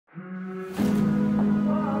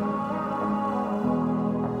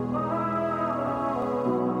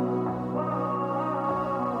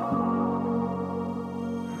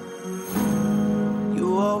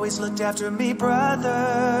looked after me,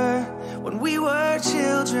 brother, when we were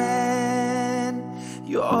children.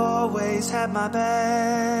 You always had my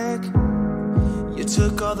back. You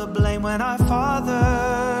took all the blame when our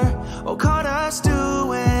father, caught us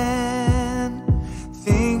doing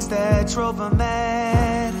things that drove him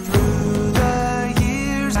mad. Through the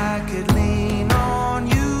years, I could lean on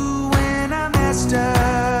you when I messed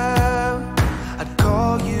up. I'd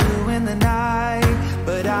call you in the night,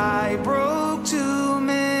 but I broke too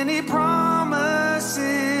many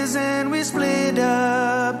promises and we split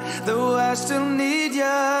up. Though I still need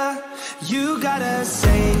ya, you gotta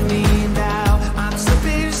save me now. I'm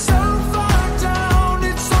slipping so far down,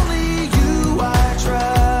 it's only you I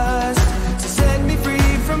trust to set me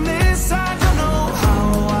free from this. I don't know how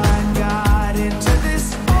I got into this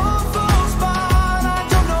awful spot. I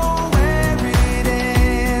don't know where it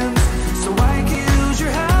ends, so I can use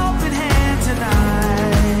your helping hand tonight.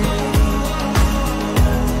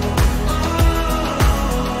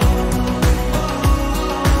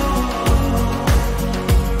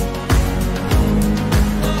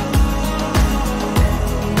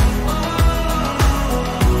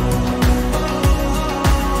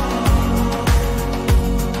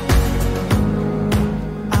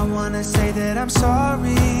 I wanna say that I'm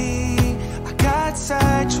sorry, I got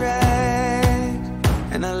sidetracked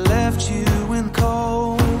and I left you in the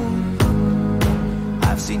cold.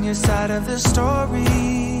 I've seen your side of the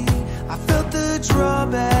story, I felt the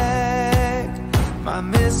drawback. My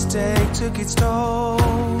mistake took its toll.